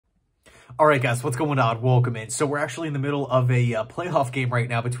All right, guys, what's going on? Welcome in. So we're actually in the middle of a playoff game right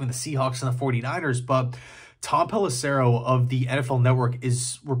now between the Seahawks and the 49ers, but Tom Pellisaor of the NFL Network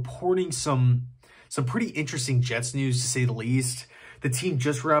is reporting some pretty interesting Jets news, to say the least. The team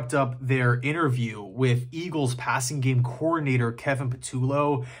just wrapped up their interview with Eagles passing game coordinator Kevin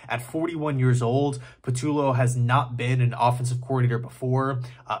Patullo. At 41 years old, Patullo has not been an offensive coordinator before.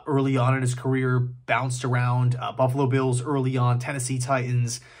 Early on in his career, bounced around Buffalo Bills early on, Tennessee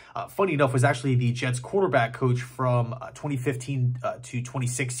Titans. Funny enough, was actually the Jets quarterback coach from 2015 to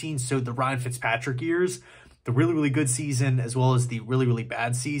 2016, so the Ryan Fitzpatrick years, the really, really good season as well as the really, really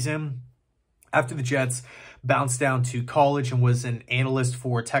bad season. After the Jets bounced down to college and was an analyst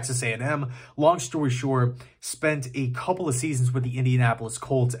for Texas A&M, long story short, spent a couple of seasons with the Indianapolis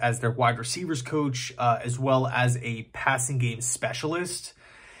Colts as their wide receivers coach, as well as a passing game specialist.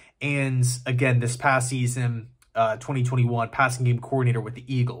 And again, this past season, 2021, passing game coordinator with the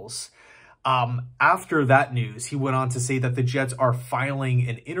Eagles. After that news, he went on to say that the Jets are filing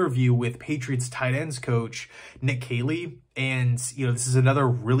an interview with Patriots Tight Ends coach Nick Caley. And, this is another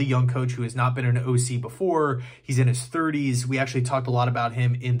really young coach who has not been an OC before. He's in his 30s. We actually talked a lot about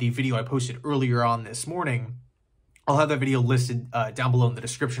him in the video I posted earlier on this morning. I'll have that video listed down below in the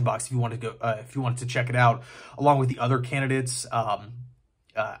description box if you want to go, if you wanted to check it out, along with the other candidates.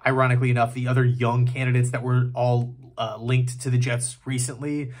 Ironically enough, the other young candidates that were all linked to the Jets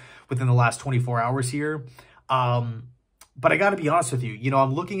recently within the last 24 hours here. But I got to be honest with you,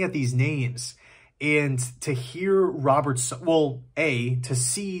 I'm looking at these names, and to hear to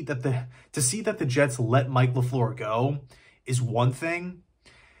see that the Jets let Mike LaFleur go is one thing.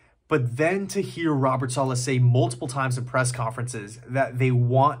 But then to hear Robert Saleh say multiple times in press conferences that they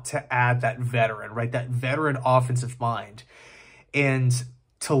want to add that veteran, right? That veteran offensive mind. And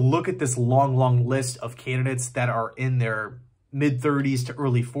to look at this long list of candidates that are in their mid-30s to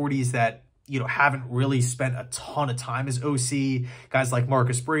early 40s that, haven't really spent a ton of time as OC. Guys like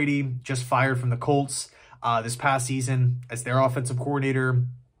Marcus Brady, just fired from the Colts this past season as their offensive coordinator.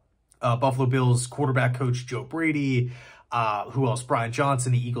 Buffalo Bills quarterback coach Joe Brady. Who else? Brian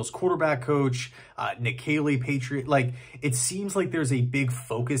Johnson, the Eagles quarterback coach. Nick Caley, Patriot. It seems like there's a big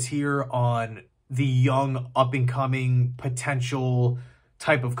focus here on the young, up-and-coming potential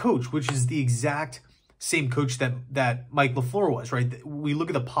type of coach, which is the exact same coach that Mike LaFleur was, right? We look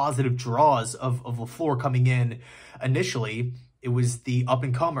at the positive draws of LaFleur coming in initially. It was the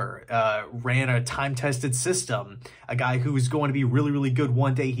up-and-comer, ran a time-tested system, a guy who is going to be really, really good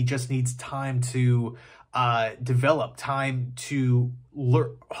one day. He just needs time to develop, time to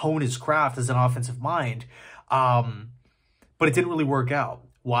hone his craft as an offensive mind. But it didn't really work out.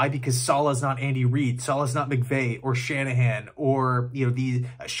 Why? Because Saleh's not Andy Reid. Saleh's not McVay or Shanahan or, the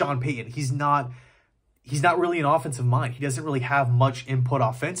Sean Payton. He's not really an offensive mind. He doesn't really have much input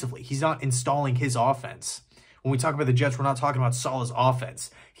offensively. He's not installing his offense. When we talk about the Jets, we're not talking about Saleh's offense.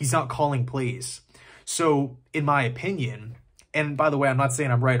 He's not calling plays. So, in my opinion, and by the way, I'm not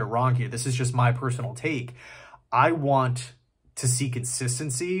saying I'm right or wrong here. This is just my personal take. I want to see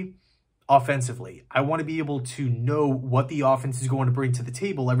consistency offensively. I want to be able to know what the offense is going to bring to the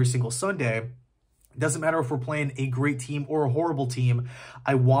table every single Sunday. It doesn't matter if we're playing a great team or a horrible team.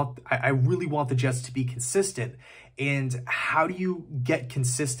 I really want the Jets to be consistent. And how do you get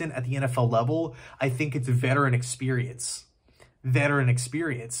consistent at the NFL level? I think it's veteran experience. Veteran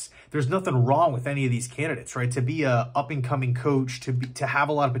experience. There's nothing wrong with any of these candidates, right? To be a up-and-coming coach, to have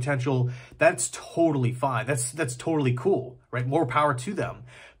a lot of potential, that's totally fine. That's totally cool, right? More power to them.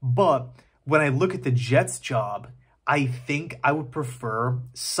 But when I look at the Jets' job, I think I would prefer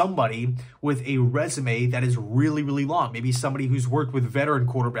somebody with a resume that is really, really long. Maybe somebody who's worked with veteran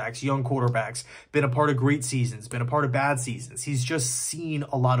quarterbacks, young quarterbacks, been a part of great seasons, been a part of bad seasons. He's just seen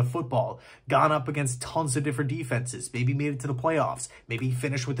a lot of football, gone up against tons of different defenses, maybe made it to the playoffs, maybe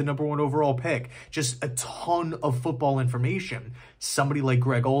finished with the #1 overall pick. Just a ton of football information. Somebody like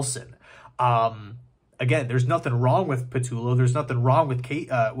Greg Olson. Again, there's nothing wrong with Patullo. There's nothing wrong with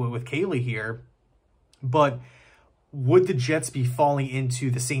Caley here. But would the Jets be falling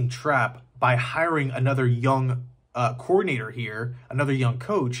into the same trap by hiring another young coordinator here, another young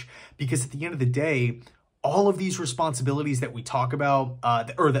coach? Because at the end of the day, all of these responsibilities that we talk about,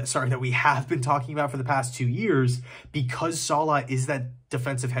 that we have been talking about for the past 2 years, because Saleh is that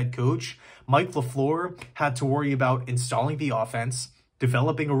defensive head coach, Mike LaFleur had to worry about installing the offense,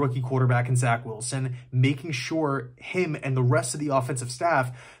 developing a rookie quarterback in Zach Wilson, making sure him and the rest of the offensive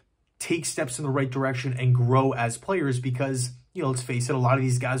staff take steps in the right direction and grow as players because, let's face it, a lot of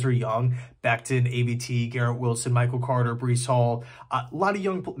these guys are young. Becton, AVT, Garrett Wilson, Michael Carter, Breece Hall, a lot of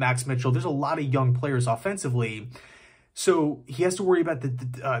young, Max Mitchell. There's a lot of young players offensively So he has to worry about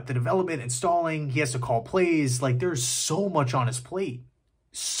the development, installing. He has to call plays. Like, there's so much on his plate.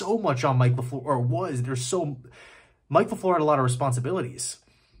 So much on Mike LaFleur, or was. Mike LaFleur had a lot of responsibilities.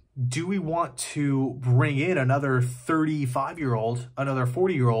 Do we want to bring in another 35-year-old, another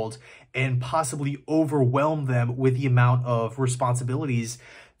 40-year-old, and possibly overwhelm them with the amount of responsibilities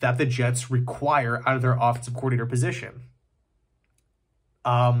that the Jets require out of their offensive coordinator position?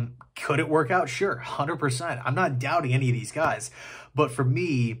 Could it work out? Sure, 100%. I'm not doubting any of these guys. But for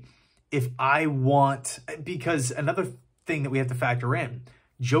me, because another thing that we have to factor in,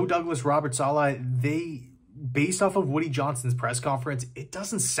 Joe Douglas, Robert Saleh, based off of Woody Johnson's press conference, it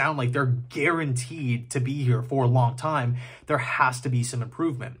doesn't sound like they're guaranteed to be here for a long time. There has to be some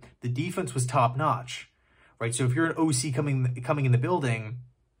improvement. The defense was top-notch, right? So if you're an OC coming in the building,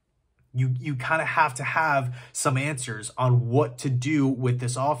 you kind of have to have some answers on what to do with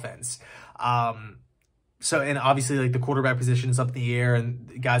this offense. And obviously, like, the quarterback position is up in the air,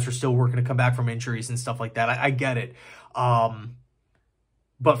 and guys are still working to come back from injuries and stuff like that. I get it.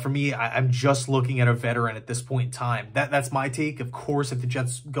 But for me, I'm just looking at a veteran at this point in time. That's my take. Of course, if the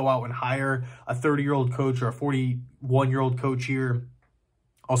Jets go out and hire a 30-year-old coach or a 41-year-old coach here,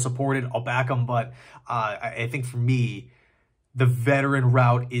 I'll support it. I'll back them. But I think for me, the veteran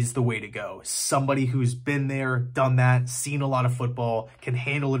route is the way to go. Somebody who's been there, done that, seen a lot of football, can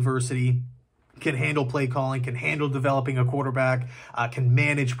handle adversity, can handle play calling, can handle developing a quarterback, can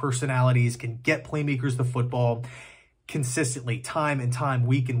manage personalities, can get playmakers the football consistently, time and time,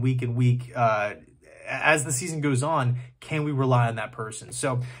 week and week and week. As the season goes on, can we rely on that person?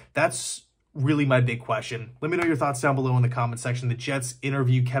 So that's really my big question. Let me know your thoughts down below in the comment section. The Jets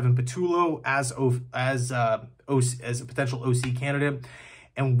interview Kevin Patullo as a potential OC candidate,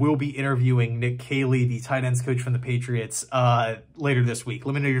 and we'll be interviewing Nick Caley, the tight ends coach from the Patriots, later this week.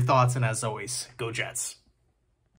 Let me know your thoughts, and as always, go Jets.